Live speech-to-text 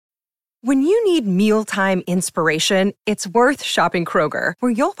When you need mealtime inspiration, it's worth shopping Kroger,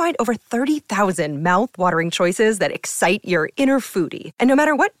 where you'll find over 30,000 mouth-watering choices that excite your inner foodie. And no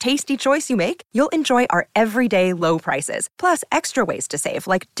matter what tasty choice you make, you'll enjoy our everyday low prices, plus extra ways to save,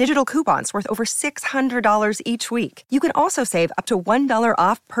 like digital coupons worth over $600 each week. You can also save up to $1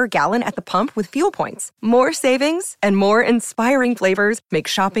 off per gallon at the pump with fuel points. More savings and more inspiring flavors make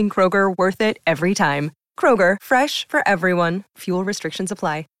shopping Kroger worth it every time. Kroger, fresh for everyone. Fuel restrictions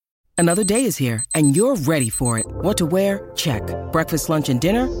apply. Another day is here, and you're ready for it. What to wear? Check. Breakfast, lunch, and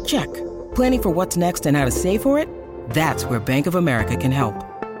dinner? Check. Planning for what's next and how to save for it? That's where Bank of America can help.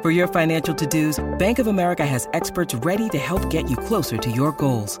 For your financial to-dos, Bank of America has experts ready to help get you closer to your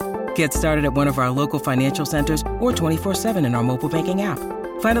goals. Get started at one of our local financial centers or 24/7 in our mobile banking app.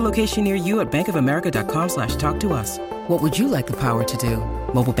 Find a location near you at bankofamerica.com/talktous. What would you like the power to do?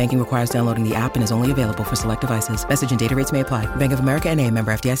 Mobile banking requires downloading the app and is only available for select devices. Message and data rates may apply. Bank of America N.A.,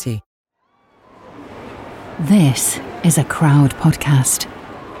 member FDIC. This is a Crowd podcast.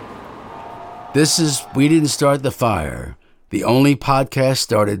 This is We Didn't Start the Fire, the only podcast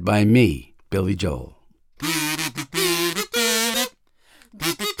started by me, Billy Joel.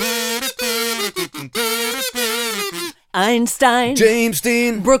 Einstein, James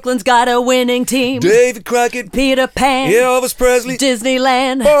Dean, Brooklyn's got a winning team. David Crockett, Peter Pan, Elvis Presley,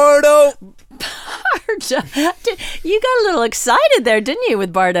 Disneyland, Bardo. You got a little excited there, didn't you,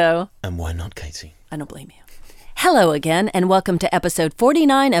 with Bardo? And why not, Katie? I don't blame you. Hello again, and welcome to episode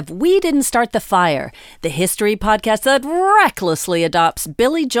 49 of We Didn't Start the Fire, the history podcast that recklessly adopts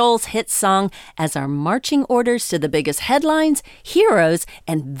Billy Joel's hit song as our marching orders to the biggest headlines, heroes,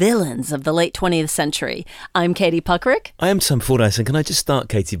 and villains of the late 20th century. I'm Katie Puckrick. I am Tom Fordyce, and can I just start,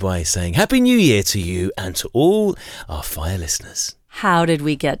 Katie, by saying Happy New Year to you and to all our Fire listeners. How did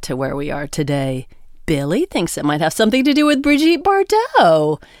we get to where we are today? Billy thinks it might have something to do with Brigitte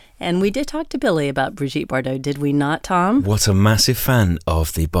Bardot. And we did talk to Billy about Brigitte Bardot, did we not, Tom? What a massive fan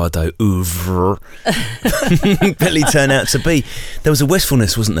of the Bardot oeuvre Billy turned out to be. There was a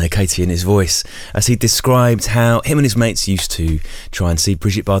wistfulness, wasn't there, Katie, in his voice, as he described how him and his mates used to try and see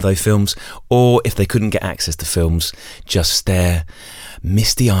Brigitte Bardot films, or if they couldn't get access to films, just stare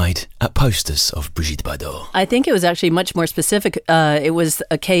misty-eyed at posters of Brigitte Bardot. I think it was actually much more specific. It was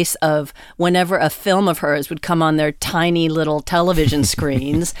a case of whenever a film of hers would come on their tiny little television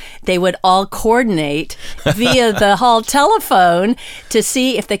screens, they would all coordinate via the hall telephone to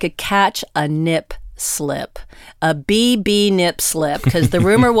see if they could catch a nip slip, a BB nip slip, because the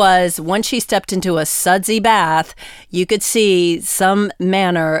rumor was once she stepped into a sudsy bath, you could see some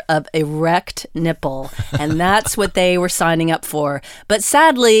manner of erect nipple, and that's what they were signing up for. But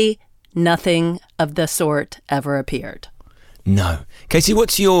sadly, nothing of the sort ever appeared. No. Katie,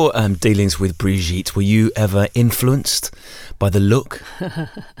 what's your dealings with Brigitte? Were you ever influenced by the look?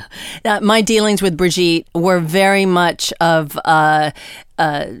 My dealings with Brigitte were very much of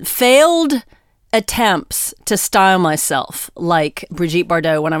failed attempts to style myself like Brigitte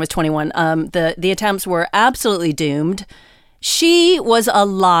Bardot when I was 21. The attempts were absolutely doomed. She was a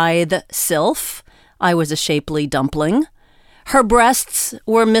lithe sylph. I was a shapely dumpling. Her breasts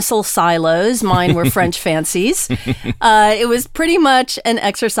were missile silos. Mine were French fancies. It was pretty much an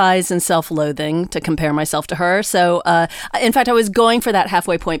exercise in self-loathing to compare myself to her. So, in fact, I was going for that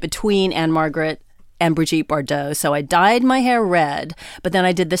halfway point between Anne-Margaret and Brigitte Bardot. So I dyed my hair red, but then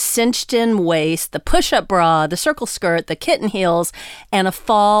I did the cinched-in waist, the push-up bra, the circle skirt, the kitten heels, and a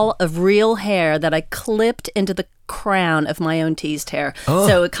fall of real hair that I clipped into the crown of my own teased hair. Oh.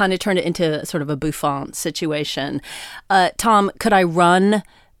 So it kind of turned it into sort of a bouffant situation. Tom, could I run?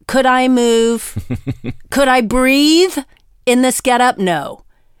 Could I move? Could I breathe in this getup? No.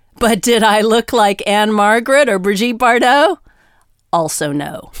 But did I look like Anne-Margaret or Brigitte Bardot? Also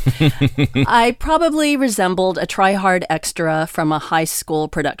no. I probably resembled a try-hard extra from a high school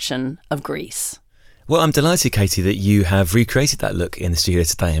production of Grease. Well, I'm delighted, Katie, that you have recreated that look in the studio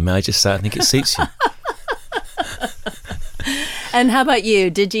today. And may I just say, I think it suits you. And how about you?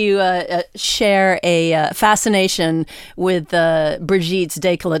 Did you share a fascination with Brigitte's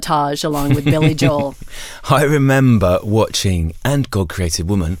décolletage along with Billy Joel? I remember watching And God Created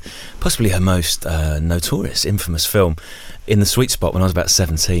Woman, possibly her most notorious, infamous film, in the sweet spot when I was about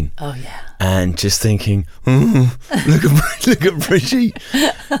 17. Oh, yeah. And just thinking, look at Brigitte.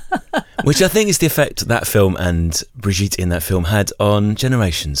 Which I think is the effect that film and Brigitte in that film had on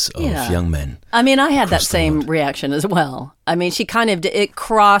generations of young men. I mean, I had that same reaction as well. I mean, she kind of, it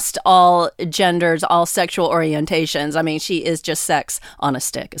crossed all genders, all sexual orientations. I mean, she is just sex on a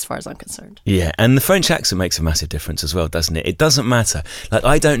stick as far as I'm concerned. Yeah, and the French accent makes a massive difference as well, doesn't it? It doesn't matter. Like,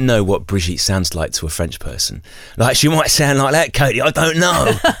 I don't know what Brigitte sounds like to a French person. Like, she might sound like that, Katie, I don't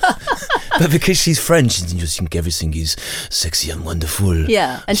know. But because she's French, you just think everything is sexy and wonderful.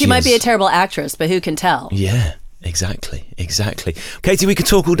 Yeah, and she might be a terrible actress, but who can tell? Yeah. Exactly. Katie, we could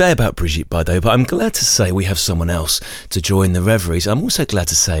talk all day about Brigitte Bardot, but I'm glad to say we have someone else to join the reveries. I'm also glad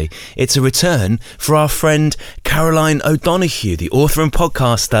to say it's a return for our friend Caroline O'Donoghue, the author and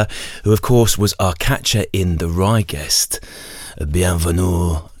podcaster, who of course was our Catcher in the Rye guest.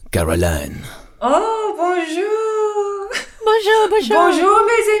 Bienvenue, Caroline. Oh, bonjour. Bonjour. Bonjour,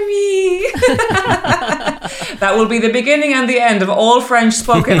 mes amis. That will be the beginning and the end of all French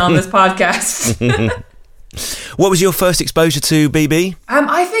spoken on this podcast. What was your first exposure to BB?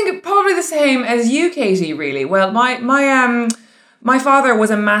 I think probably the same as you, Katie, really. Well, my father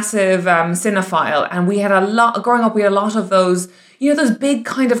was a massive cinephile, and we had growing up, we had a lot of those, those big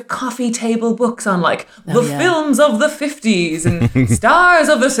kind of coffee table books on films of the 50s and stars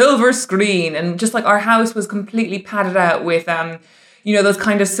of the silver screen. And just like our house was completely padded out with, those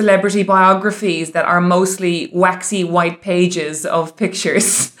kind of celebrity biographies that are mostly waxy white pages of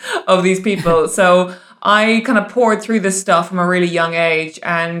pictures of these people. So I kind of poured through this stuff from a really young age,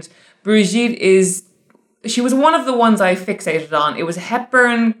 and Brigitte she was one of the ones I fixated on. It was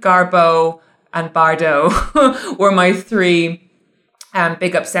Hepburn, Garbeau, and Bardot were my three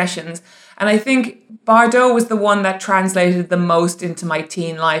big obsessions. And I think Bardot was the one that translated the most into my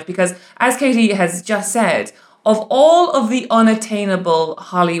teen life because, as Katie has just said, of all of the unattainable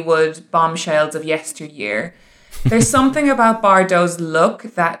Hollywood bombshells of yesteryear, there's something about Bardot's look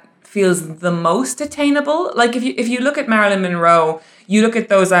that feels the most attainable. Like if you look at Marilyn Monroe, you look at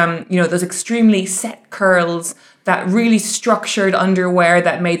those those extremely set curls, that really structured underwear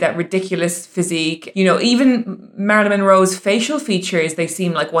that made that ridiculous physique. Even Marilyn Monroe's facial features, they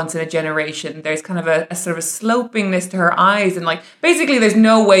seem like once in a generation. There's kind of a sort of a slopingness to her eyes, and basically there's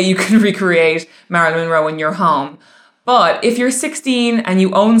no way you can recreate Marilyn Monroe in your home. But if you're 16 and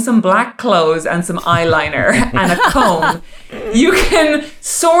you own some black clothes and some eyeliner and a comb, you can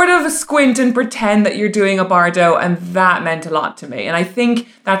sort of squint and pretend that you're doing a Bardot, and that meant a lot to me. And I think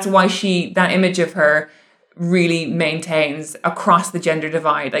that's why that image of her really maintains across the gender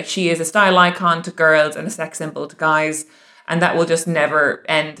divide. Like, she is a style icon to girls and a sex symbol to guys, and that will just never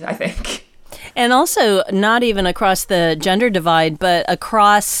end, I think. And also, not even across the gender divide, but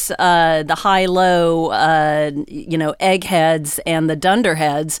across the high-low, eggheads and the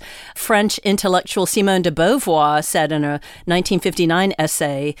dunderheads. French intellectual Simone de Beauvoir said in a 1959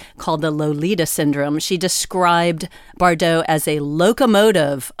 essay called The Lolita Syndrome, she described Bardot as a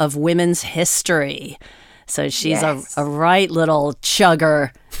locomotive of women's history. So she's a right little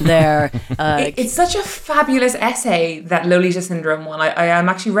chugger there. It's such a fabulous essay, that Lolita Syndrome one. I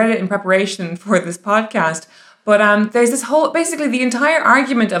actually read it in preparation for this podcast. But there's this whole, basically the entire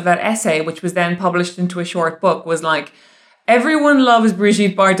argument of that essay, which was then published into a short book, was like, everyone loves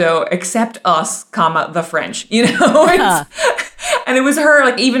Brigitte Bardot except us, the French, And it was her,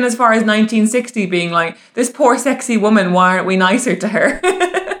 like, even as far as 1960 being like, this poor sexy woman, why aren't we nicer to her?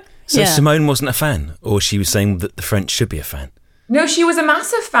 So Simone wasn't a fan, or she was saying that the French should be a fan? No, she was a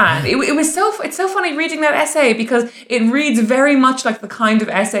massive fan. It's so funny reading that essay because it reads very much like the kind of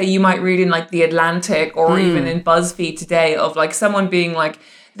essay you might read in like The Atlantic or even in BuzzFeed today, of like someone being like,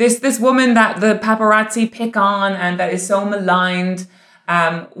 this woman that the paparazzi pick on and that is so maligned.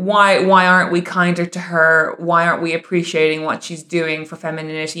 Why aren't we kinder to her? Why aren't we appreciating what she's doing for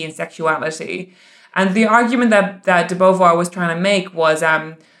femininity and sexuality? And the argument that de Beauvoir was trying to make was,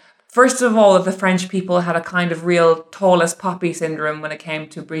 first of all, that the French people had a kind of real tallest poppy syndrome when it came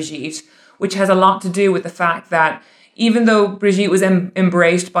to Brigitte, which has a lot to do with the fact that even though Brigitte was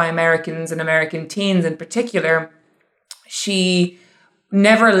embraced by Americans and American teens in particular, she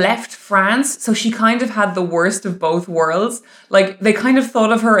never left France. So she kind of had the worst of both worlds. Like, they kind of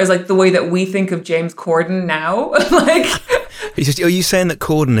thought of her as like the way that we think of James Corden now. Like, are you saying that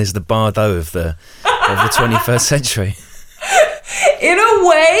Corden is the Bardot of the 21st century? In a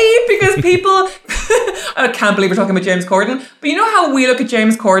way, because people, I can't believe we're talking about James Corden, but you know how we look at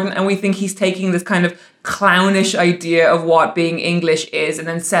James Corden and we think he's taking this kind of clownish idea of what being English is and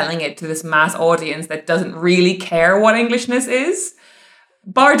then selling it to this mass audience that doesn't really care what Englishness is?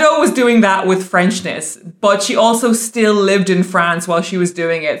 Bardot was doing that with Frenchness, but she also still lived in France while she was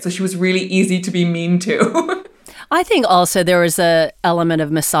doing it, so she was really easy to be mean to. I think also there was an element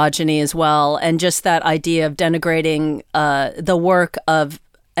of misogyny as well, and just that idea of denigrating the work of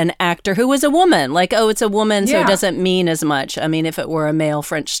an actor who was a woman. Like, oh, it's a woman, so Yeah. it doesn't mean as much. I mean, if it were a male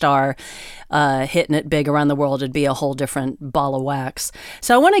French star hitting it big around the world, it'd be a whole different ball of wax.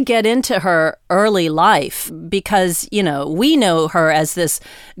 So I want to get into her early life because, you know, we know her as this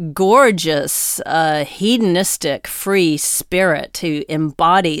gorgeous, hedonistic, free spirit who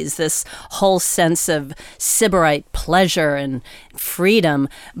embodies this whole sense of sybarite pleasure and freedom.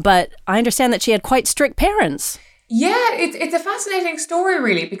 But I understand that she had quite strict parents. Yeah, it's a fascinating story,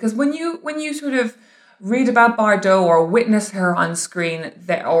 really, because when you sort of read about Bardot or witness her on screen,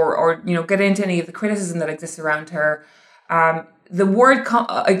 or you know, get into any of the criticism that exists around her, the word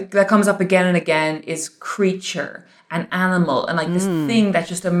that comes up again and again is creature and animal, and like this thing that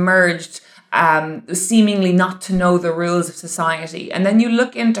just emerged, seemingly not to know the rules of society. And then you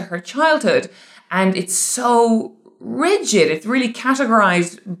look into her childhood, and it's so rigid. It's really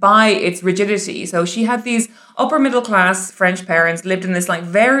categorized by its rigidity. So she had these upper middle class French parents, lived in this like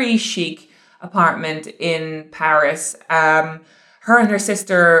very chic apartment in Paris. Her and her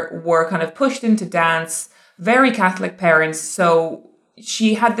sister were kind of pushed into dance, very Catholic parents. So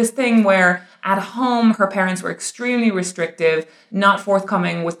she had this thing where at home, her parents were extremely restrictive, not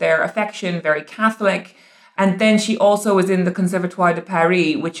forthcoming with their affection, very Catholic. And then she also was in the Conservatoire de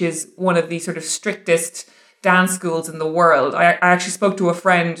Paris, which is one of the sort of strictest dance schools in the world. I actually spoke to a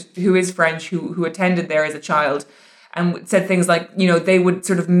friend who is French who attended there as a child, and said things like, you know, they would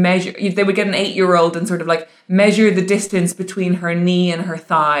sort of measure, they would get an 8-year-old and sort of like measure the distance between her knee and her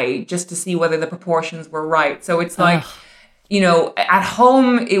thigh just to see whether the proportions were right. So it's like, you know, at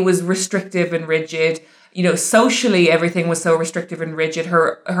home it was restrictive and rigid. You know, socially everything was so restrictive and rigid.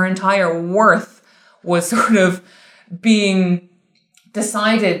 Her entire worth was sort of being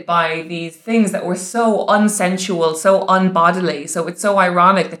decided by these things that were so unsensual, so unbodily. So it's so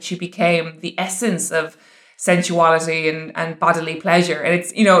ironic that she became the essence of sensuality and bodily pleasure. And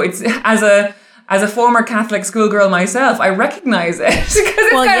it's, you know, it's as a former Catholic schoolgirl myself, I recognize it because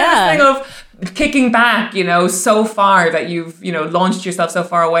it's of this thing of kicking back, you know, so far that you've, you know, launched yourself so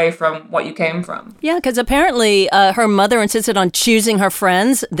far away from what you came from. Yeah, because apparently her mother insisted on choosing her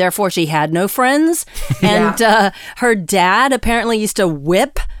friends, therefore she had no friends. And her dad apparently used to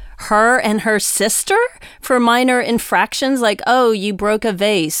whip her and her sister for minor infractions, like, oh, you broke a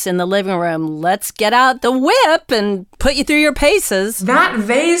vase in the living room. Let's get out the whip and put you through your paces. That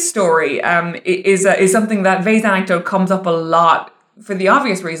vase story is something that vase anecdote comes up a lot for the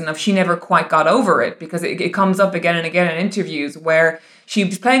obvious reason of she never quite got over it, because it comes up again and again in interviews where she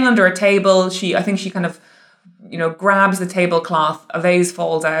was playing under a table. I think she kind of, you know, grabs the tablecloth, a vase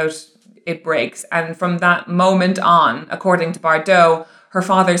falls out, it breaks. And from that moment on, according to Bardot, her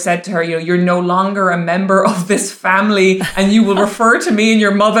father said to her, you know, you're no longer a member of this family and you will refer to me and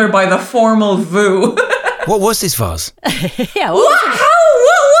your mother by the formal vous. What was this vase? Yeah. What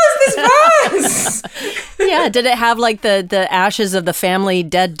was this vase? Yeah, did it have like the ashes of the family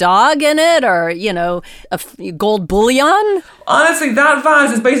dead dog in it, or, you know, gold bullion? Honestly, that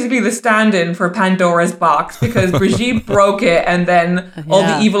vase is basically the stand-in for Pandora's box, because Brigitte broke it and then all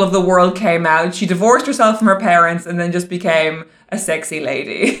the evil of the world came out. She divorced herself from her parents and then just became a sexy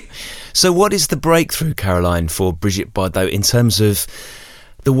lady. So what is the breakthrough, Caroline, for Brigitte Bardot in terms of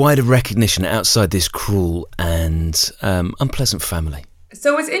the wider recognition outside this cruel and unpleasant family?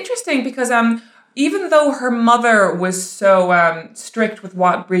 So it's interesting because even though her mother was so strict with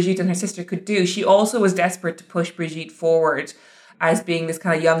what Brigitte and her sister could do, she also was desperate to push Brigitte forward as being this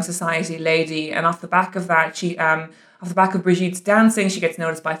kind of young society lady. And off the back of that, off the back of Brigitte's dancing, she gets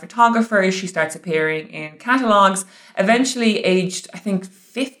noticed by photographers. She starts appearing in catalogues. Eventually, aged, I think,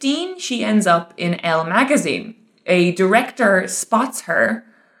 15, she ends up in Elle magazine. A director spots her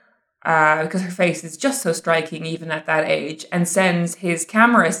because her face is just so striking even at that age, and sends his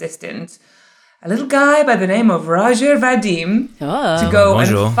camera assistant, a little guy by the name of Roger Vadim, to go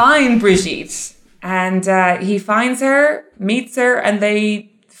and find Brigitte. And he finds her, meets her, and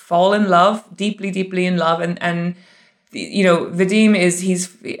they fall in love, deeply, deeply in love. And you know, Vadim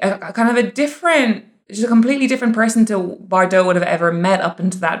he's a kind of just a completely different person to Bardot would have ever met up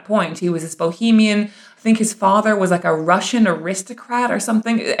until that point. He was this bohemian. I think his father was like a Russian aristocrat or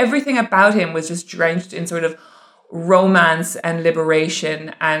something. Everything about him was just drenched in sort of romance and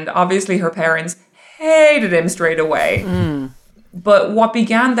liberation. And obviously her parents hated him straight away. But what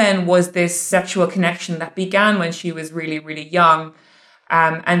began then was this sexual connection that began when she was really, really young,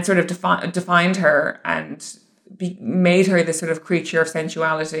 and sort of defined her and made her this sort of creature of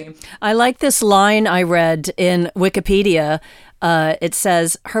sensuality. I like this line I read in Wikipedia. It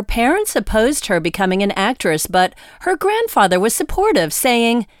says, her parents opposed her becoming an actress, but her grandfather was supportive,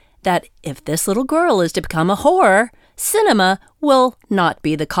 saying that if this little girl is to become a whore, cinema will not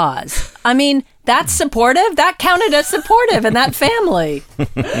be the cause. I mean, that's supportive. That counted as supportive in that family.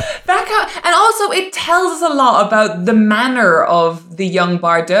 And also it tells us a lot about the manner of the young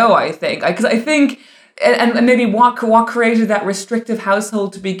Bardot, I think. Because I think, and maybe what created that restrictive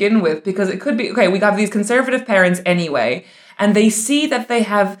household to begin with, because it could be, okay, we have these conservative parents anyway, and they see that they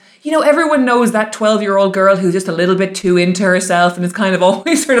have, everyone knows that 12-year-old girl who's just a little bit too into herself and is kind of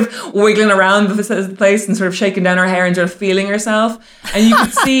always sort of wiggling around the place and sort of shaking down her hair and sort of feeling herself. And you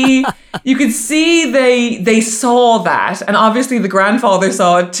could see they saw that. And obviously the grandfather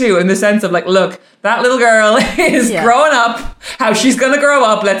saw it too, in the sense of like, look, that little girl is growing up. How she's going to grow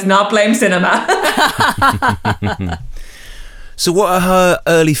up, let's not blame cinema. So what are her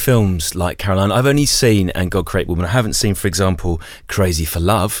early films like, Caroline? I've only seen And God Created Woman. I haven't seen, for example, Crazy for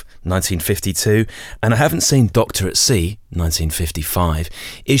Love, 1952, and I haven't seen Doctor at Sea, 1955.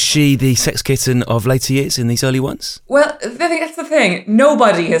 Is she the sex kitten of later years in these early ones? Well, that's the thing.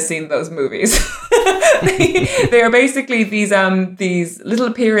 Nobody has seen those movies. They are basically these little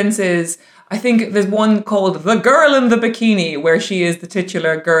appearances. I think there's one called The Girl in the Bikini, where she is the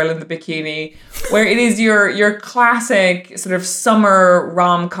titular girl in the bikini, where it is your classic sort of summer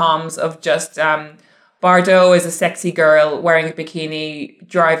rom-coms of just Bardot as a sexy girl wearing a bikini,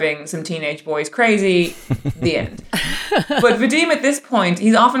 driving some teenage boys crazy, the end. But Vadim at this point,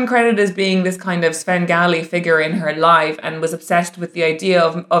 he's often credited as being this kind of Svengali figure in her life and was obsessed with the idea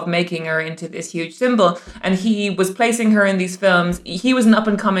of making her into this huge symbol. And he was placing her in these films. He was an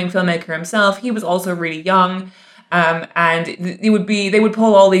up-and-coming filmmaker himself. He was also really young. And they would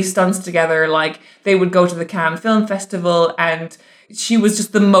pull all these stunts together. Like they would go to the Cannes Film Festival and she was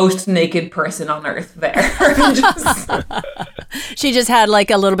just the most naked person on earth there. She just had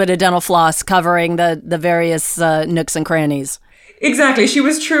like a little bit of dental floss covering the various nooks and crannies. Exactly. She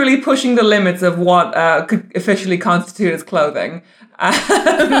was truly pushing the limits of what could officially constitute as clothing.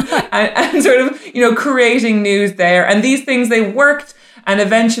 And sort of, creating news there. And these things, they worked. And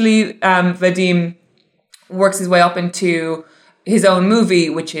eventually Vadim works his way up into his own movie,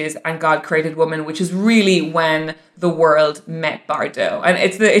 which is And God Created Woman, which is really when the world met Bardot. And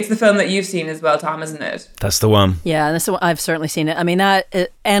it's the film that you've seen as well, Tom, isn't it? That's the one. Yeah, I've certainly seen it. I mean,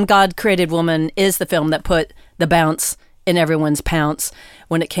 And God Created Woman is the film that put the bounce in everyone's pounce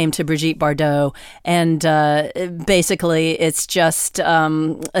when it came to Brigitte Bardot. And basically, it's just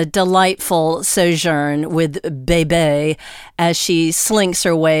a delightful sojourn with Bébé as she slinks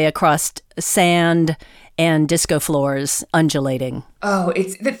her way across sand and disco floors undulating. Oh,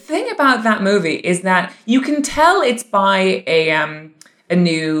 it's the thing about that movie is that you can tell it's by a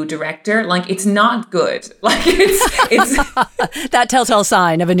new director. Like, it's not good. Like, it's that telltale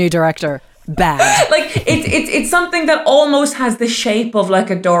sign of a new director. Bad. Like it's something that almost has the shape of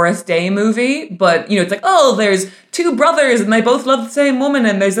like a Doris Day movie, but it's like, oh, there's two brothers and they both love the same woman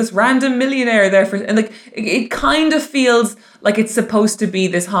and there's this random millionaire there and like it kind of feels like it's supposed to be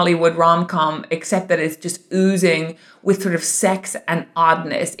this Hollywood rom-com, except that it's just oozing with sort of sex and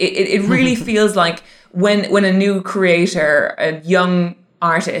oddness. It really feels like when a new creator, a young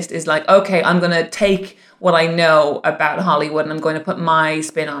artist is like, okay, I'm gonna take what I know about Hollywood and I'm going to put my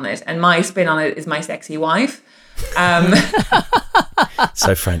spin on it. And my spin on it is my sexy wife.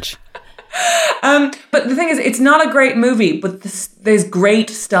 So French. But the thing is, it's not a great movie, but there's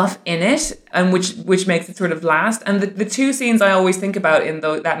great stuff in it, and which makes it sort of last. And the two scenes I always think about in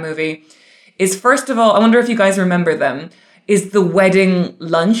that movie is, first of all, I wonder if you guys remember them, is the wedding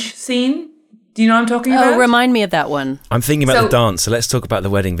lunch scene. Do you know what I'm talking about? Oh, remind me of that one. I'm thinking about the dance, so let's talk about the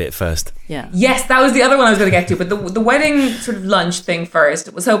wedding bit first. Yeah. Yes, that was the other one I was going to get to, but the wedding sort of lunch thing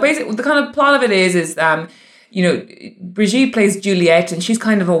first. So basically, the kind of plot of it is Brigitte plays Juliette, and she's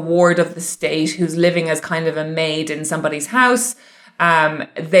kind of a ward of the state who's living as kind of a maid in somebody's house.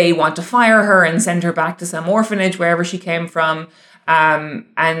 They want to fire her and send her back to some orphanage, wherever she came from. And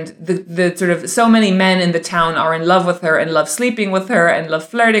the sort of so many men in the town are in love with her and love sleeping with her and love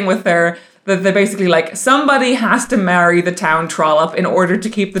flirting with her, that they're basically like, somebody has to marry the town trollop in order to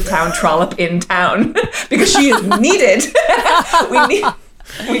keep the town trollop in town because she is needed.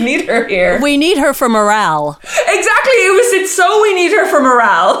 We need her here. We need her for morale. Exactly. It's so we need her for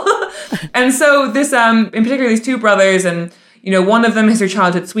morale. And so this, in particular, these two brothers, and one of them is her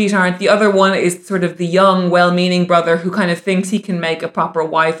childhood sweetheart. The other one is sort of the young, well-meaning brother who kind of thinks he can make a proper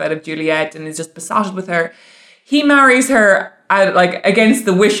wife out of Juliette and is just besotted with her. He marries her against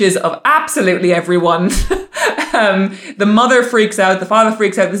the wishes of absolutely everyone. The mother freaks out. The father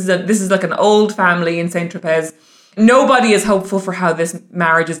freaks out. This is like an old family in Saint-Tropez. Nobody is hopeful for how this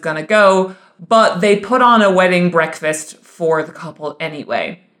marriage is going to go, but they put on a wedding breakfast for the couple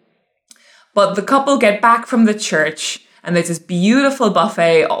anyway. But the couple get back from the church and there's this beautiful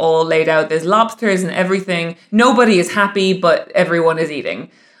buffet all laid out. There's lobsters and everything. Nobody is happy, but everyone is eating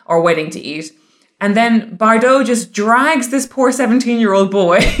or waiting to eat. And then Bardot just drags this poor 17-year-old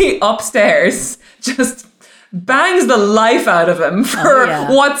boy upstairs, just bangs the life out of him for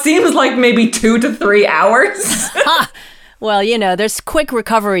what seems like maybe 2 to 3 hours. Well, you know, there's quick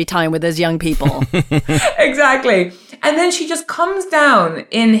recovery time with those young people. Exactly. And then she just comes down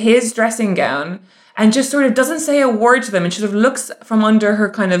in his dressing gown and just sort of doesn't say a word to them and sort of looks from under her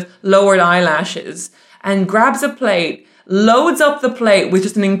kind of lowered eyelashes and grabs a plate, loads up the plate with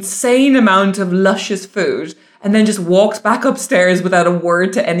just an insane amount of luscious food, and then just walks back upstairs without a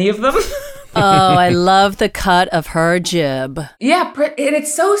word to any of them. Oh, I love the cut of her jib. Yeah, and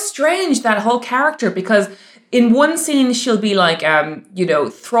it's so strange, that whole character, because in one scene she'll be like,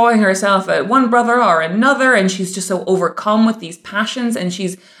 throwing herself at one brother or another, and she's just so overcome with these passions. And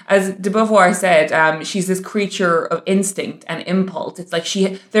she's, as de Beauvoir said, she's this creature of instinct and impulse. It's like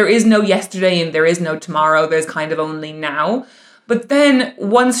there is no yesterday and there is no tomorrow. There's kind of only now. But then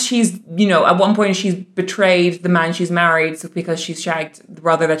once she's, at one point she's betrayed the man she's married because she's shagged the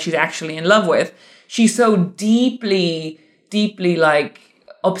brother that she's actually in love with. She's so deeply, deeply like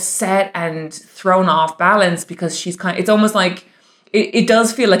upset and thrown off balance because she's it's almost like, it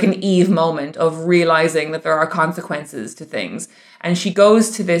does feel like an Eve moment of realizing that there are consequences to things. And she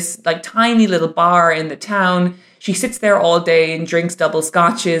goes to this like tiny little bar in the town. She sits there all day and drinks double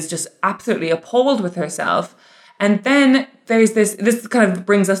scotches, just absolutely appalled with herself. And then there's this kind of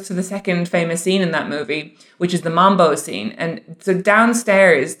brings us to the second famous scene in that movie, which is the mambo scene. And so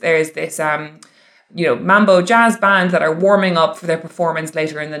downstairs, there's this, mambo jazz band that are warming up for their performance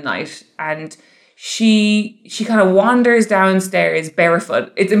later in the night. And she kind of wanders downstairs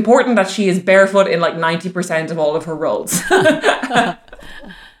barefoot. It's important that she is barefoot in like 90% of all of her roles.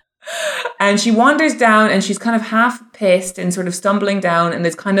 And she wanders down and she's kind of half pissed and sort of stumbling down, and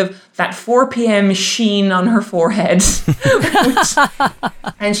there's kind of that 4 p.m. sheen on her forehead.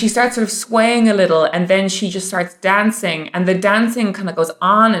 And she starts sort of swaying a little, and then she just starts dancing, and the dancing kind of goes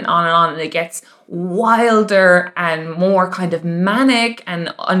on and on and on, and it gets wilder and more kind of manic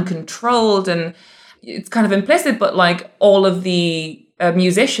and uncontrolled, and it's kind of implicit, but like all of the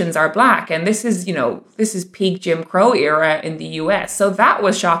musicians are black, and this is peak Jim Crow era in the US. So that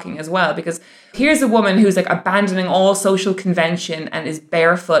was shocking as well, because here's a woman who's like abandoning all social convention and is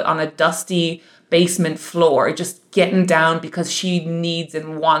barefoot on a dusty basement floor, just getting down because she needs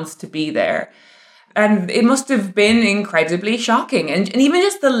and wants to be there. And it must have been incredibly shocking. And even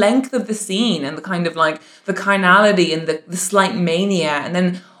just the length of the scene and the kind of like the carnality and the slight mania, and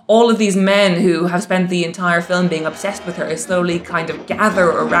then all of these men who have spent the entire film being obsessed with her slowly kind of gather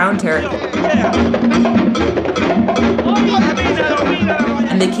around her.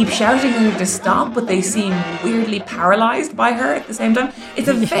 And they keep shouting at her to stop, but they seem weirdly paralyzed by her at the same time. It's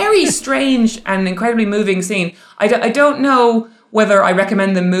a very strange and incredibly moving scene. I don't know whether I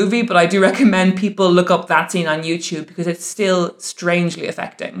recommend the movie, but I do recommend people look up that scene on YouTube because it's still strangely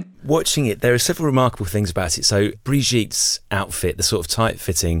affecting. Watching it, there are several remarkable things about it. So Brigitte's outfit, the sort of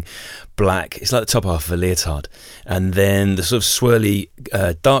tight-fitting black, it's like the top half of a leotard. And then the sort of swirly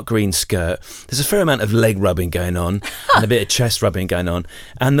dark green skirt. There's a fair amount of leg rubbing going on and a bit of chest rubbing going on.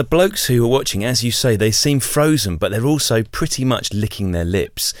 And the blokes who are watching, as you say, they seem frozen, but they're also pretty much licking their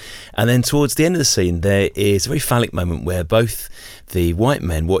lips. And then towards the end of the scene, there is a very phallic moment where both the white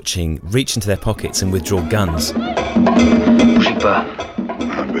men watching reach into their pockets and withdraw guns. Bougez pas.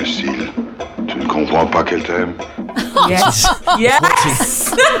 Imbécile. Tu ne comprends pas qu'elle t'aime? Yes.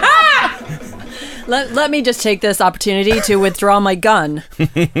 Yes. Let me just take this opportunity to withdraw my gun.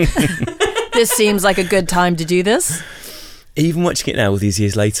 This seems like a good time to do this. Even watching it now all these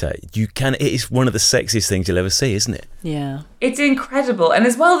years later, it is one of the sexiest things you'll ever see, isn't it? Yeah. It's incredible. And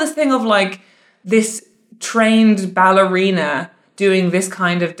as well, this thing of like this trained ballerina doing this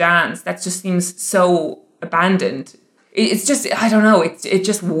kind of dance that just seems so abandoned. It's just, I don't know, it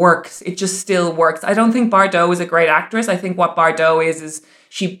just works. It just still works. I don't think Bardot is a great actress. I think what Bardot is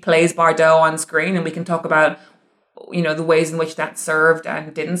she plays Bardot on screen, and we can talk about, the ways in which that served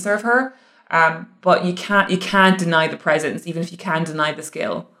and didn't serve her. But you can't deny the presence, even if you can deny the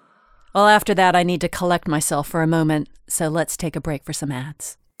skill. Well, after that, I need to collect myself for a moment. So let's take a break for some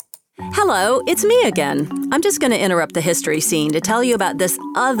ads. Hello, it's me again. I'm just going to interrupt the history scene to tell you about this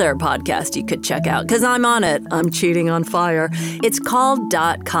other podcast you could check out, because I'm on it. I'm cheating on fire. It's called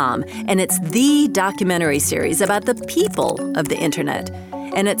 .com, and it's the documentary series about the people of the internet.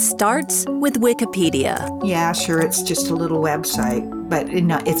 and it starts with Wikipedia. Yeah, sure, it's just a little website, but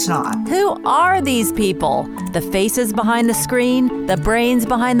it's not. Who are these people? The faces behind the screen, the brains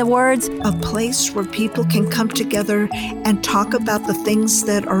behind the words? A place where people can come together and talk about the things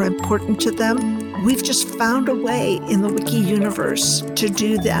that are important to them. We've just found a way in the Wiki universe to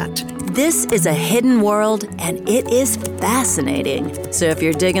do that. This is a hidden world, and it is fascinating. So if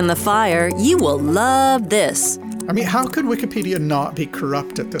you're digging the fire, you will love this. I mean, how could Wikipedia not be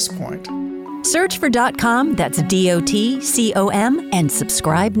corrupt at this point? Search for .com, that's DOTCOM, and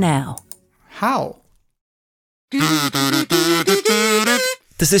subscribe now. How?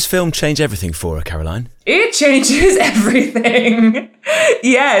 Does this film change everything for her, Caroline? It changes everything.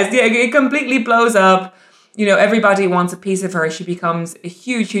 Yes, yeah, it completely blows up. You know, everybody wants a piece of her. She becomes a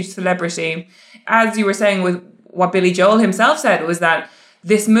huge, huge celebrity. As you were saying with what Billy Joel himself said, was that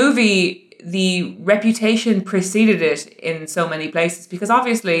this movie, the reputation preceded it in so many places, because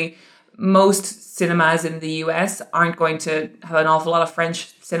obviously most cinemas in the US aren't going to have an awful lot of French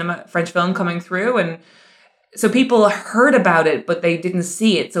film coming through. And so people heard about it, but they didn't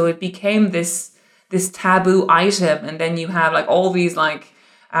see it. So it became this taboo item. And then you have like all these like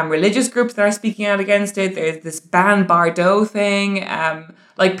religious groups that are speaking out against it. There's this ban Bardot thing.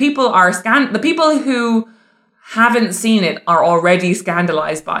 Like people are the people who haven't seen it are already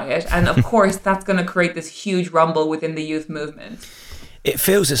scandalized by it. And of course, that's going to create this huge rumble within the youth movement. It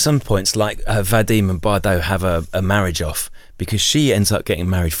feels at some points like Vadim and Bardot have a marriage off, because she ends up getting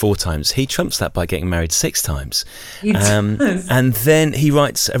married 4 times. He trumps that by getting married 6 times. He does. And then he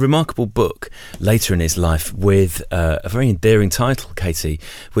writes a remarkable book later in his life with a very endearing title, Katie,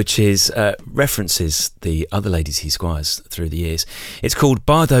 which is references the other ladies he squires through the years. It's called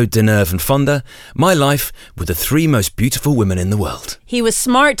Bardot, Deneuve and Fonda, My Life with the 3 Most Beautiful Women in the World. He was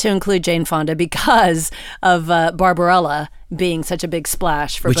smart to include Jane Fonda because of Barbarella being such a big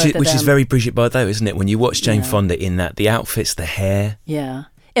splash for both of them. Which is very Brigitte Bardot, isn't it? When you watch Jane Fonda in that, the outfits, the hair. Yeah.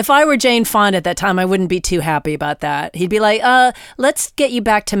 If I were Jane Fonda at that time, I wouldn't be too happy about that. He'd be like, let's get you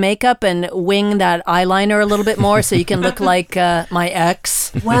back to makeup and wing that eyeliner a little bit more so you can look like my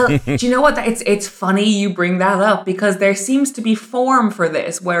ex. Well, do you know what? It's funny you bring that up, because there seems to be form for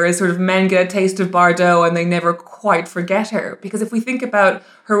this, whereas sort of men get a taste of Bardot and they never quite forget her. Because if we think about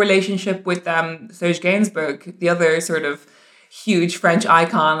her relationship with Serge Gainsbourg, the other sort of huge French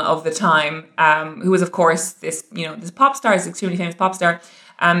icon of the time, who was, of course, this pop star, this extremely famous pop star.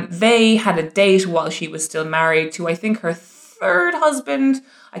 They had a date while she was still married to, I think, her 3rd husband.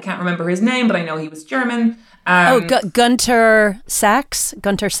 I can't remember his name, but I know he was German. Gunter Sachs?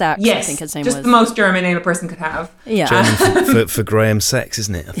 Gunter Sachs, yes, I think his name was. Just the most German name a person could have. Yeah. German for Graham Sex,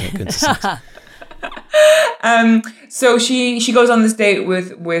 isn't it? I think Gunter Sachs. So she goes on this date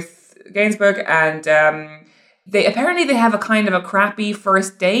with Gainsbourg, and they have a kind of a crappy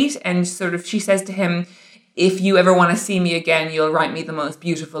first date, and sort of she says to him, if you ever want to see me again, you'll write me the most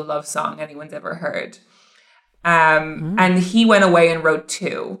beautiful love song anyone's ever heard. And he went away and wrote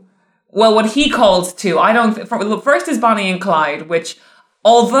 2. Well, what he calls 2, first is Bonnie and Clyde, which,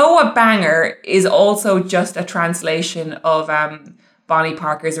 although a banger, is also just a translation of Bonnie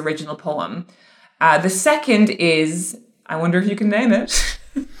Parker's original poem. The second is, I wonder if you can name it.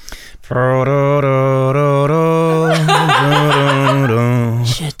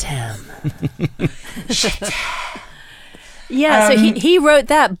 Je t'aime. Yeah, so he wrote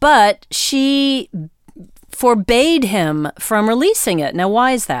that, but she forbade him from releasing it. Now,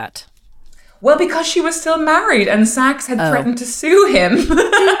 why is that? Well, because she was still married and Sachs had threatened to sue him.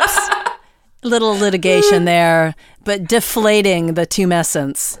 Oops. Little litigation there, but deflating the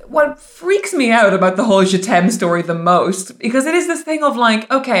tumescence. What freaks me out about the whole Je t'aime story the most, because it is this thing of like,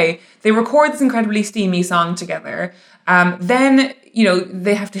 okay, they record this incredibly steamy song together. Then,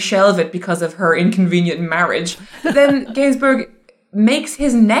 they have to shelve it because of her inconvenient marriage. But then Gainsbourg makes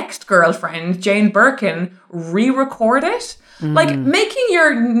his next girlfriend, Jane Birkin, re-record it. Like, making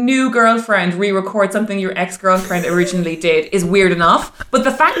your new girlfriend re-record something your ex-girlfriend originally did is weird enough, but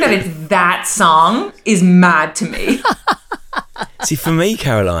the fact that it's that song is mad to me. See, for me,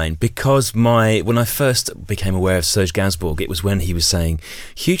 Caroline, because when I first became aware of Serge Gainsbourg, it was when he was saying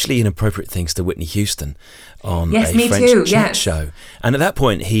hugely inappropriate things to Whitney Houston on a French chat show. And at that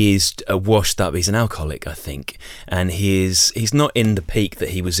point, he is washed up. He's an alcoholic, I think. And he's not in the peak that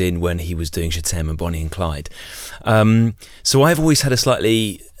he was in when he was doing Je t'aime and Bonnie and Clyde. So I've always had a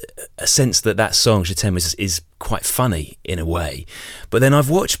sense that song, Je t'aime, is quite funny in a way. But then I've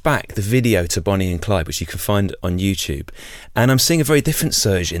watched back the video to Bonnie and Clyde, which you can find on YouTube, and I'm seeing a very different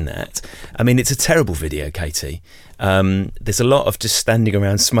Serge in that. I mean, it's a terrible video, Katie. There's a lot of just standing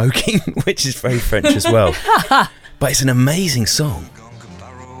around smoking, which is very French as well. But it's an amazing song.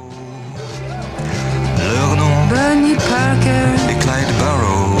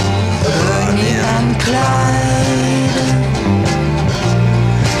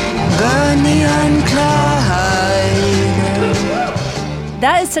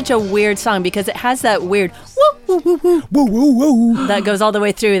 such a weird song because it has that weird woo, woo, woo, woo, woo, woo, that goes all the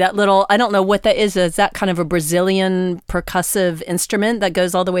way through. That little, I don't know what that is. Is that kind of a Brazilian percussive instrument that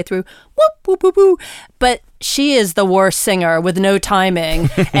goes all the way through? Woo, woo, woo, woo. But she is the worst singer with no timing.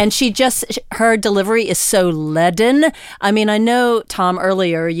 And her delivery is so leaden. I mean, I know, Tom,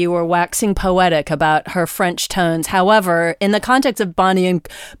 earlier you were waxing poetic about her French tones. However, in the context of Bonnie and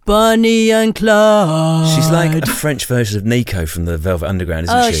Clyde. She's like a French version of Nico from the Velvet Underground,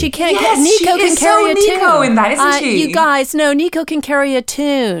 isn't she? Oh, she can't. Yes, Nico she can is carry so a tune. Nico in that, isn't she? You guys, no, Nico can carry a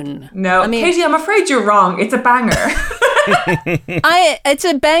tune. No, Katie, I'm afraid you're wrong. It's a banger. It's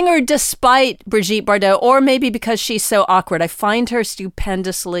a banger despite Brigitte Bardot, or maybe because she's so awkward. I find her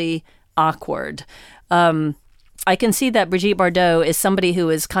stupendously awkward. I can see that Brigitte Bardot is somebody who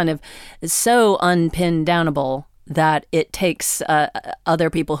is kind of so unpinned downable that it takes other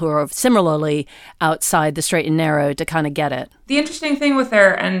people who are similarly outside the straight and narrow to kind of get it. The interesting thing with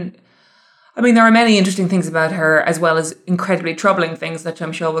her, and I mean, there are many interesting things about her, as well as incredibly troubling things that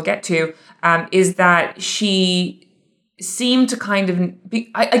I'm sure we'll get to, is that she seemed to kind of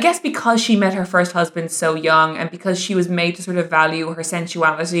be, I guess because she met her first husband so young and because she was made to sort of value her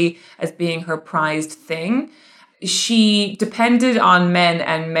sensuality as being her prized thing, she depended on men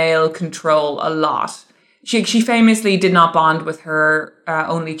and male control a lot. She famously did not bond with her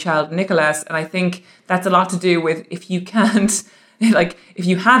only child, Nicholas, and I think that's a lot to do with if you can't, like, if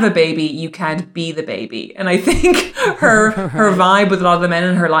you have a baby, you can't be the baby. And I think her vibe with a lot of the men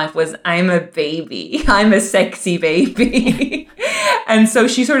in her life was, I'm a baby. I'm a sexy baby. And so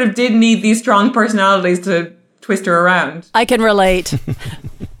she sort of did need these strong personalities to twist her around. I can relate.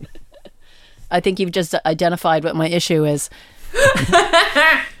 I think you've just identified what my issue is.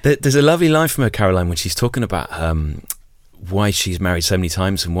 There's a lovely line from her, Caroline, when she's talking about why she's married so many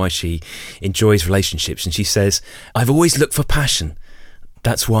times and why she enjoys relationships. And she says, I've always looked for passion.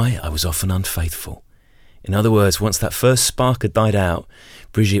 That's why I was often unfaithful. In other words, once that first spark had died out,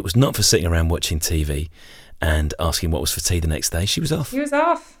 Brigitte was not for sitting around watching TV and asking what was for tea the next day. She was off. She was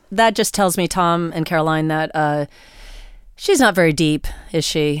off. That just tells me, Tom and Caroline, that she's not very deep, is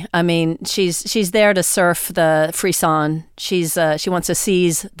she? I mean, she's there to surf the frisson. She wants to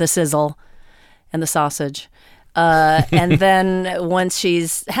seize the sizzle and the sausage. And then once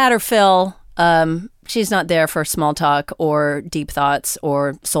she's had her fill, she's not there for small talk or deep thoughts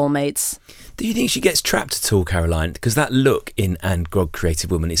or soulmates. Do you think she gets trapped at all, Caroline? Because that look in And God Created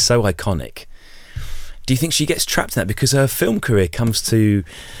Woman is so iconic. Do you think she gets trapped in that? Because her film career comes to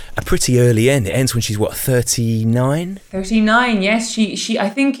a pretty early end. It ends when she's, 39? 39, yes. She. I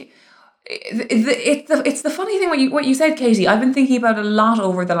think it's the funny thing what you said, Katie. I've been thinking about a lot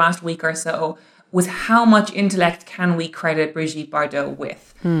over the last week or so, was how much intellect can we credit Brigitte Bardot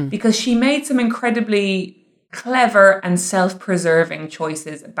with? Because she made some incredibly clever and self-preserving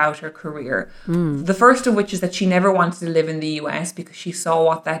choices about her career. The first of which is that she never wanted to live in the US because she saw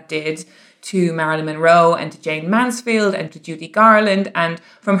what that did to Marilyn Monroe and to Jane Mansfield and to Judy Garland. And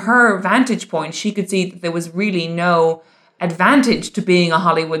from her vantage point, she could see that there was really no advantage to being a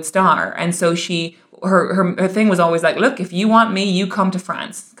Hollywood star. And so her thing was always like, look, if you want me, you come to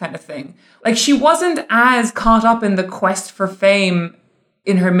France, kind of thing. Like, she wasn't as caught up in the quest for fame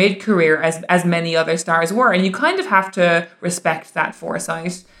in her mid-career as many other stars were. And you kind of have to respect that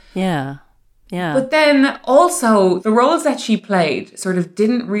foresight. Yeah. Yeah. But then also the roles that she played sort of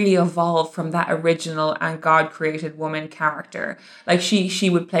didn't really evolve from that original And God Created Woman character. Like she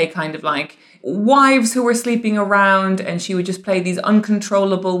would play kind of like wives who were sleeping around, and she would just play these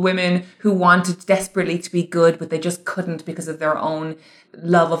uncontrollable women who wanted desperately to be good, but they just couldn't because of their own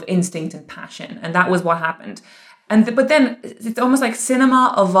love of instinct and passion. And that was what happened. But then it's almost like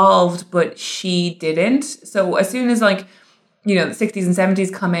cinema evolved, but she didn't. So as soon as the 60s and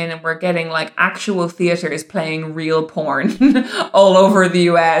 70s come in and we're getting like actual theaters playing real porn all over the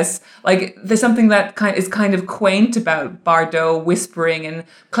US. Like, there's something that is kind of quaint about Bardot whispering and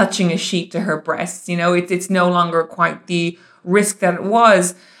clutching a sheet to her breasts. It's no longer quite the risk that it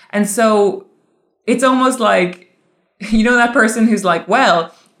was. And so it's almost like, that person who's like,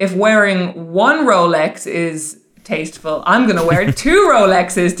 well, if wearing one Rolex is tasteful, I'm going to wear 2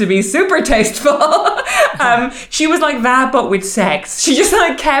 Rolexes to be super tasteful. She was like that, but with sex. She just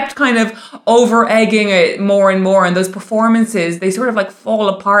kept kind of over egging it more and more. And those performances, they sort of fall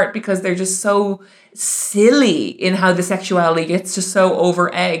apart because they're just so silly in how the sexuality gets just so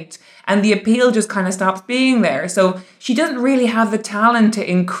over egged. And the appeal just kind of stops being there. So she doesn't really have the talent to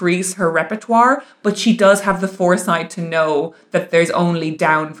increase her repertoire, but she does have the foresight to know that there's only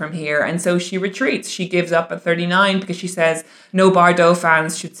down from here. And so she retreats. She gives up at 39 because she says no Bardot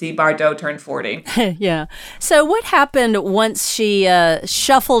fans should see Bardot turn 40. Yeah. So what happened once she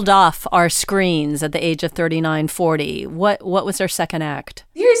shuffled off our screens at the age of 39, 40? What was her second act?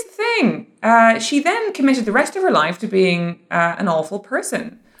 Here's the thing. She then committed the rest of her life to being an awful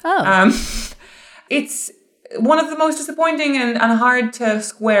person. It's one of the most disappointing and hard to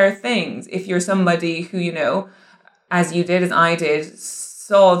square things if you're somebody who, you know, as you did, as I did,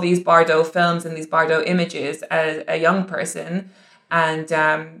 saw these Bardot films and these Bardot images as a young person and,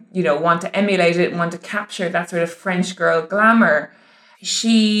 you know, want to emulate it and want to capture that sort of French girl glamour.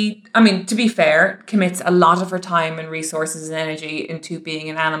 She, I mean, to be fair, commits a lot of her time and resources and energy into being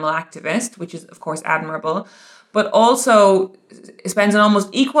an animal activist, which is, of course, admirable, but also spends an almost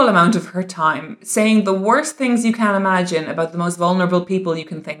equal amount of her time saying the worst things you can imagine about the most vulnerable people you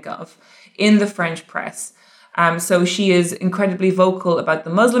can think of in the French press. So she is incredibly vocal about the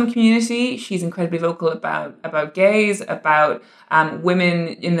Muslim community. She's incredibly vocal about gays, about women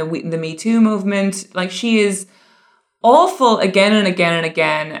in the Me Too movement. Like, she is awful again and again and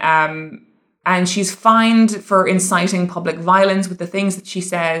again. And she's fined for inciting public violence with the things that she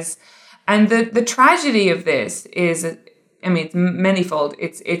says. And the tragedy of this is, I mean, it's manifold.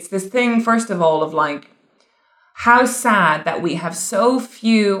 It's this thing, first of all, of like, how sad that we have so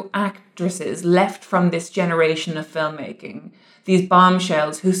few actresses left from this generation of filmmaking. These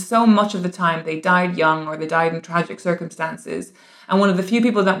bombshells who so much of the time they died young or they died in tragic circumstances. And one of the few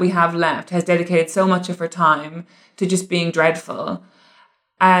people that we have left has dedicated so much of her time to just being dreadful.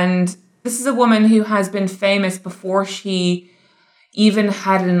 And this is a woman who has been famous before she even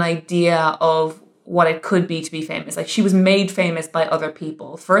had an idea of what it could be to be famous. Like, she was made famous by other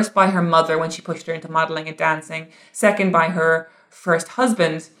people. First by her mother when she pushed her into modeling and dancing. Second by her first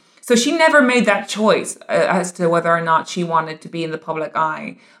husband. So she never made that choice as to whether or not she wanted to be in the public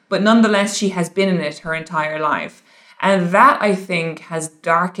eye. But nonetheless, she has been in it her entire life. And that, I think, has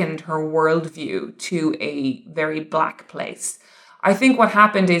darkened her worldview to a very black place. I think what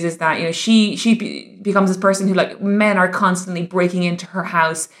happened is that, you know, she becomes this person who, like, men are constantly breaking into her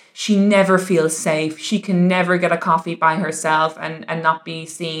house. She never feels safe. She can never get a coffee by herself and not be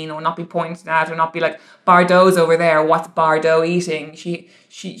seen or not be pointed at or not be like, Bardot's over there. What's Bardot eating?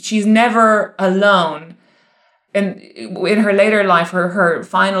 She's never alone. And in her later life, her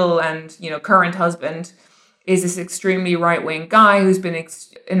final and, you know, current husband is this extremely right-wing guy who's been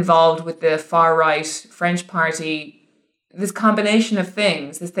involved with the far-right French party. This combination of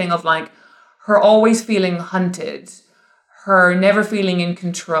things, this thing of like her always feeling hunted, her never feeling in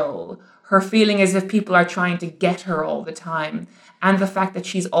control, her feeling as if people are trying to get her all the time, and the fact that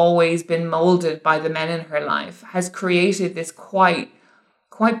she's always been molded by the men in her life has created this quite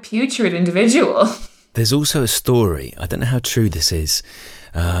putrid individual. There's also a story, I don't know how true this is,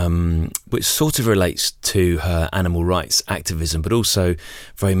 which sort of relates to her animal rights activism, but also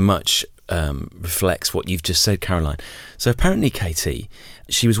very much reflects what you've just said, Caroline. So apparently, Katie,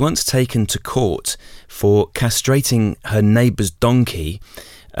 she was once taken to court for castrating her neighbour's donkey.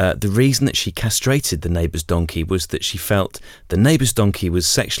 The reason that she castrated the neighbour's donkey was that she felt the neighbour's donkey was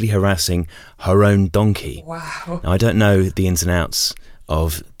sexually harassing her own donkey. Wow. Now, I don't know the ins and outs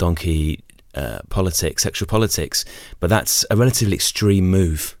of donkey politics, sexual politics, but that's a relatively extreme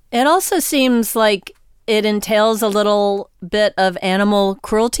move. It also seems like it entails a little bit of animal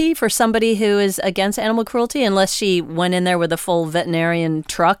cruelty for somebody who is against animal cruelty, unless she went in there with a full veterinarian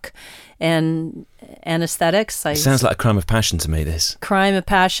truck and anesthetics. It sounds like a crime of passion to me, this. Crime of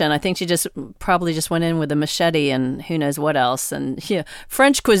passion. I think she probably just went in with a machete and who knows what else. And yeah,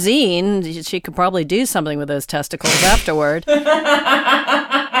 French cuisine, she could probably do something with those testicles afterward.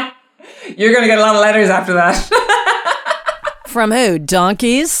 You're going to get a lot of letters after that. From who?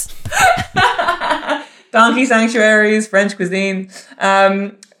 Donkeys? Donkey sanctuaries, French cuisine.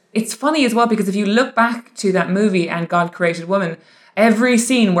 It's funny as well because if you look back to that movie and God Created Woman, every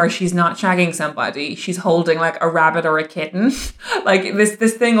scene where she's not shagging somebody, she's holding like a rabbit or a kitten. Like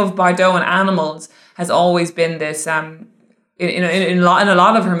this thing of Bardot and animals has always been this in a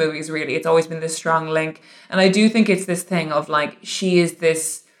lot of her movies, really. It's always been this strong link. And I do think it's this thing of like, she is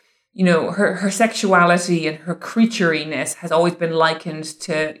this, you know, her sexuality and her creatureiness has always been likened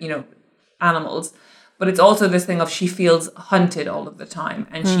to, you know, animals. But it's also this thing of she feels hunted all of the time.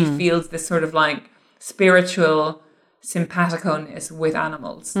 And she feels this sort of like spiritual simpatico-ness with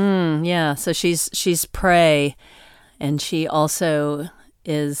animals. Yeah, so she's prey. And she also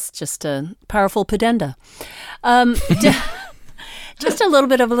is just a powerful pudenda. Just a little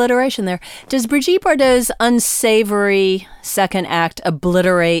bit of alliteration there. Does Brigitte Bardot's unsavory second act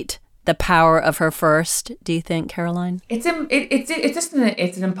obliterate the power of her first, do you think, Caroline? It's an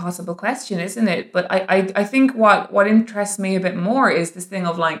impossible question, isn't it? But I think what interests me a bit more is this thing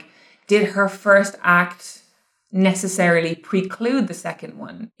of like, did her first act necessarily preclude the second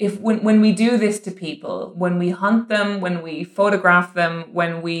one? If when we do this to people, when we hunt them, when we photograph them,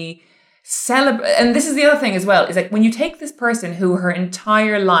 when we celebrate, and this is the other thing as well, is like when you take this person who her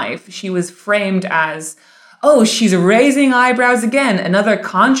entire life she was framed as, oh, she's raising eyebrows again, another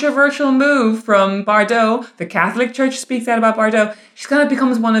controversial move from Bardot. The Catholic Church speaks out about Bardot. She kind of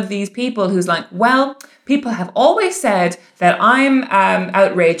becomes one of these people who's like, well, people have always said that I'm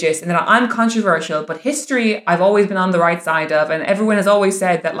outrageous and that I'm controversial, but history I've always been on the right side of, and everyone has always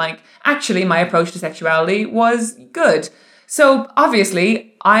said that, like, actually my approach to sexuality was good. So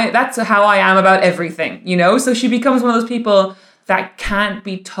obviously, that's how I am about everything, you know? So she becomes one of those people that can't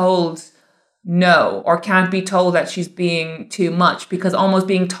be told no, or can't be told that she's being too much, because almost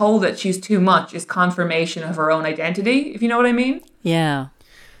being told that she's too much is confirmation of her own identity, if you know what I mean. Yeah.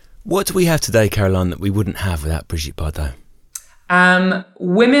 What do we have today, Caroline, that we wouldn't have without Brigitte Bardot?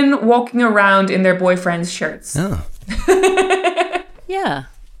 Women walking around in their boyfriend's shirts. Oh. Yeah,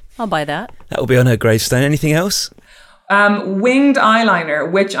 I'll buy that. That will be on her gravestone. Anything else? Winged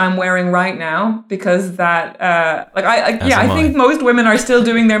eyeliner, which I'm wearing right now, because that, I think most women are still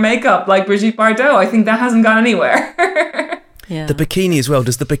doing their makeup like Brigitte Bardot. I think that hasn't gone anywhere. Yeah. The bikini as well.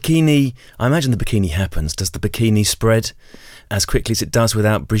 Does the bikini, I imagine the bikini happens, does the bikini spread as quickly as it does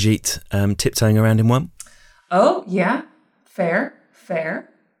without Brigitte tiptoeing around in one? Oh, yeah. Fair.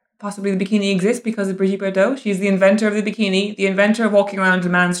 Possibly the bikini exists because of Brigitte Bardot. She's the inventor of the bikini, the inventor of walking around in a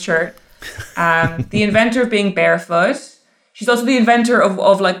man's shirt. The inventor of being barefoot. She's also the inventor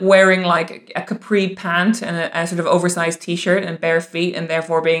of like wearing like a capri pant and a sort of oversized t-shirt and bare feet, and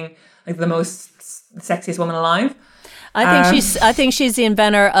therefore being like the most sexiest woman alive. I think she's the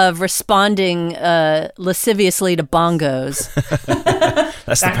inventor of responding lasciviously to bongos.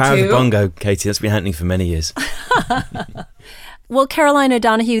 That's the power of the bongo, Katie. That's been happening for many years. Well, Caroline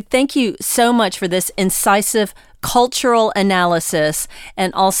O'Donoghue, thank you so much for this incisive cultural analysis,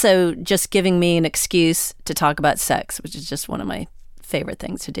 and also just giving me an excuse to talk about sex, which is just one of my favorite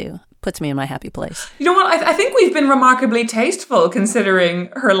things to do. Puts me in my happy place. You know what? I think we've been remarkably tasteful, considering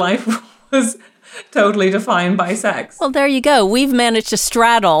her life was totally defined by sex. Well, there you go. We've managed to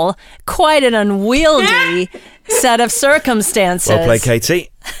straddle quite an unwieldy set of circumstances. Well played, Katie.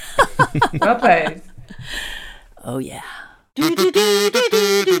 Well played. Oh, yeah.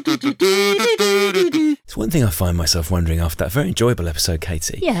 It's one thing I find myself wondering after that very enjoyable episode,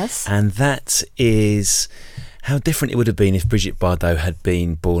 Katie. Yes. And that is how different it would have been if Brigitte Bardot had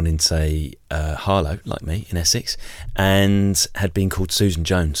been born in, say, Harlow, like me, in Essex, and had been called Susan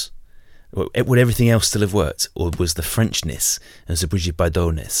Jones. Would everything else still have worked? Or was the Frenchness and the Brigitte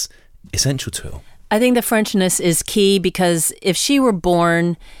Bardotness essential to it? I think the Frenchness is key, because if she were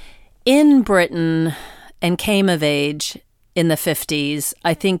born in Britain and came of age in the 50s,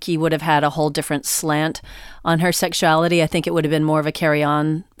 I think you would have had a whole different slant on her sexuality. I think it would have been more of a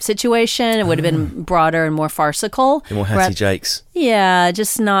carry-on situation. It would have been broader and more farcical. More Hattie Jakes. Yeah,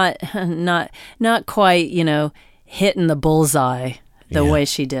 just not quite, hitting the bullseye the way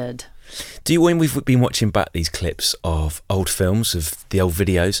she did. Do you, when we've been watching back these clips of old films, of the old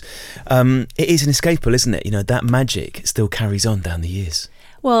videos, it is inescapable, isn't it? That magic still carries on down the years.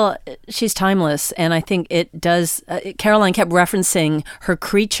 Well, she's timeless, and I think it does. Caroline kept referencing her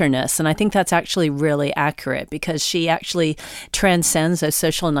creatureness, and I think that's actually really accurate, because she actually transcends those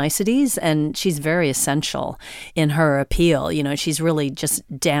social niceties, and she's very essential in her appeal. She's really just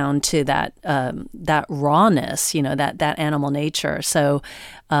down to that rawness, that animal nature. So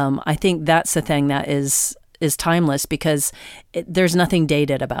I think that's the thing that is timeless, because there's nothing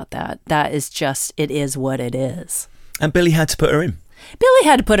dated about that. That is just, it is what it is. And Billy had to put her in. Billy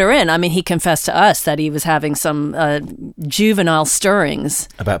had to put her in. I mean, he confessed to us that he was having some juvenile stirrings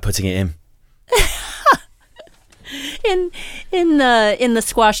about putting it in the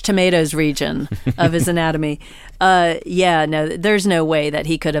squash tomatoes region of his anatomy. There's no way that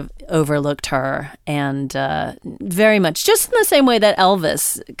he could have overlooked her, and very much just in the same way that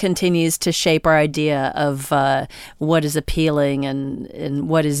Elvis continues to shape our idea of what is appealing and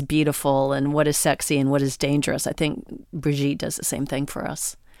what is beautiful and what is sexy and what is dangerous. I think Brigitte does the same thing for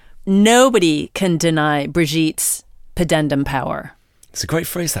us. Nobody can deny Brigitte's pudendum power. It's a great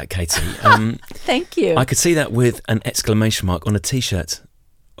phrase, that, Katie. Thank you. I could see that with an exclamation mark on a T-shirt,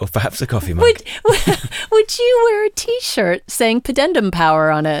 or perhaps a coffee mug. Would you wear a T-shirt saying pudendum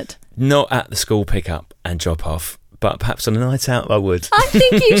power on it? Not at the school pickup and drop off, but perhaps on a night out I would. I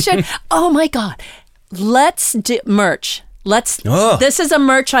think you should. Oh my God. Let's do merch. This is a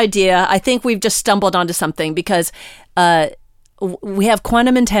merch idea. I think we've just stumbled onto something because we have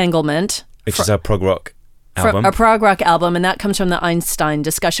Quantum Entanglement. Which is our prog rock album. A prog rock album, and that comes from the Einstein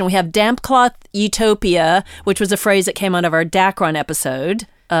discussion. We have Damp Cloth Utopia, which was a phrase that came out of our Dacron episode.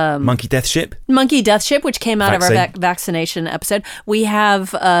 Monkey Death Ship, which came out of our vaccination episode. We have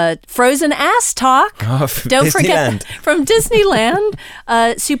Frozen Ass Talk. Don't forget, from Disneyland.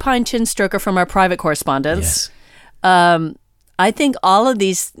 Supine Chin Stroker from our private correspondence. Yes. I think all of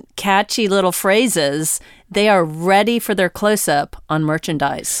these catchy little phrases, they are ready for their close-up on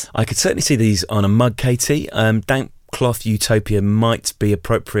merchandise. I could certainly see these on a mug, Katie. Damp Cloth Utopia might be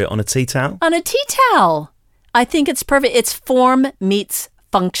appropriate on a tea towel. On a tea towel. I think it's perfect. It's form meets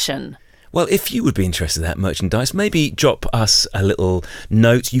function. Well, if you would be interested in that merchandise, maybe drop us a little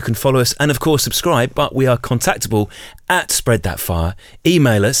note. You can follow us and, of course, subscribe, but we are contactable at Spread That Fire.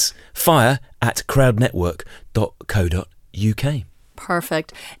 Email us, fire@crowdnetwork.co.uk.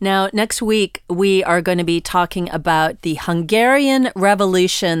 Perfect. Now, next week, we are going to be talking about the Hungarian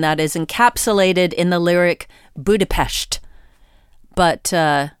Revolution that is encapsulated in the lyric Budapest. But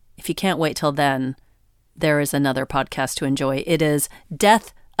if you can't wait till then, there is another podcast to enjoy. It is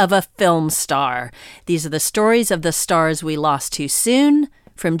Death of a Film Star. These are the stories of the stars we lost too soon,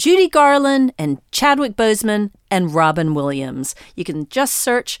 from Judy Garland and Chadwick Boseman and Robin Williams. You can just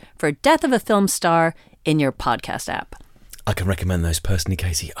search for Death of a Film Star in your podcast app. I can recommend those personally,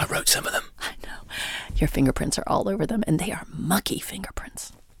 Casey. I wrote some of them. I know. Your fingerprints are all over them, and they are mucky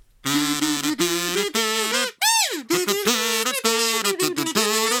fingerprints.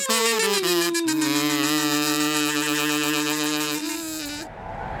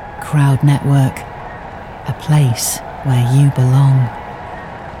 Crowd Network, a place where you belong.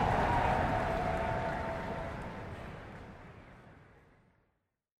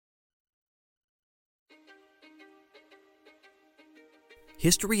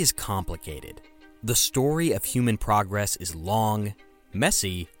 History is complicated. The story of human progress is long,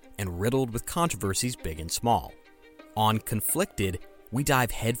 messy, and riddled with controversies big and small. On Conflicted, we dive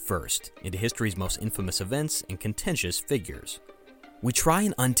headfirst into history's most infamous events and contentious figures. We try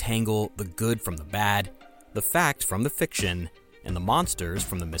and untangle the good from the bad, the fact from the fiction, and the monsters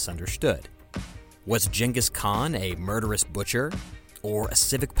from the misunderstood. Was Genghis Khan a murderous butcher or a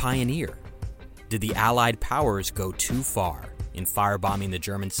civic pioneer? Did the Allied powers go too far in firebombing the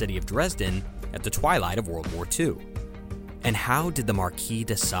German city of Dresden at the twilight of World War II? And how did the Marquis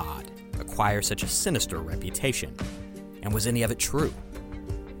de Sade acquire such a sinister reputation? And was any of it true?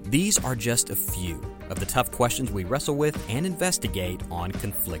 These are just a few of the tough questions we wrestle with and investigate on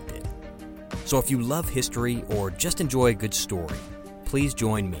Conflicted. So if you love history or just enjoy a good story, please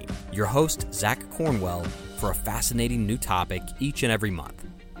join me, your host, Zach Cornwell, for a fascinating new topic each and every month.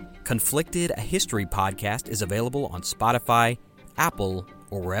 Conflicted, a history podcast, is available on Spotify, Apple,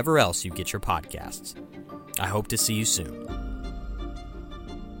 or wherever else you get your podcasts. I hope to see you soon.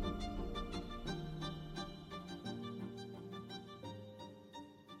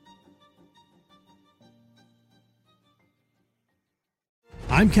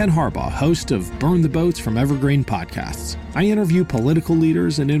 I'm Ken Harbaugh, host of Burn the Boats from Evergreen Podcasts. I interview political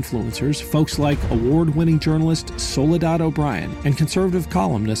leaders and influencers, folks like award-winning journalist Soledad O'Brien and conservative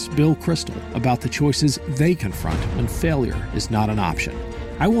columnist Bill Kristol, about the choices they confront when failure is not an option.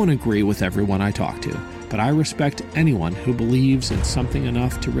 I won't agree with everyone I talk to, but I respect anyone who believes in something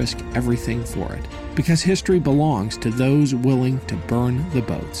enough to risk everything for it. Because history belongs to those willing to burn the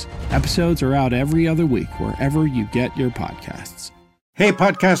boats. Episodes are out every other week wherever you get your podcasts. Hey,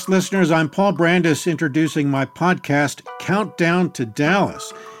 podcast listeners, I'm Paul Brandis introducing my podcast, Countdown to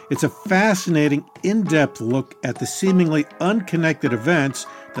Dallas. It's a fascinating, in-depth look at the seemingly unconnected events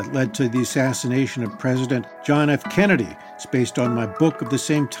that led to the assassination of President John F. Kennedy. It's based on my book of the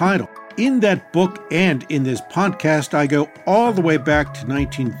same title. In that book and in this podcast, I go all the way back to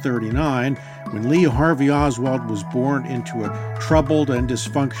 1939, when Lee Harvey Oswald was born into a troubled and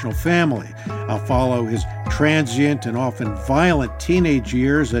dysfunctional family. I'll follow his transient and often violent teenage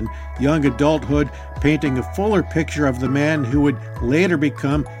years and young adulthood, painting a fuller picture of the man who would later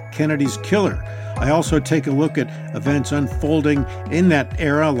become Kennedy's killer. I also take a look at events unfolding in that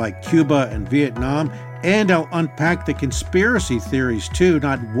era, like Cuba and Vietnam, and I'll unpack the conspiracy theories too,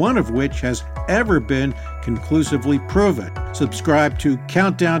 not one of which has ever been conclusively proven. Subscribe to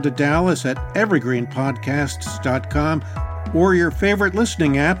Countdown to Dallas at evergreenpodcasts.com or your favorite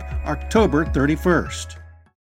listening app, October 31st.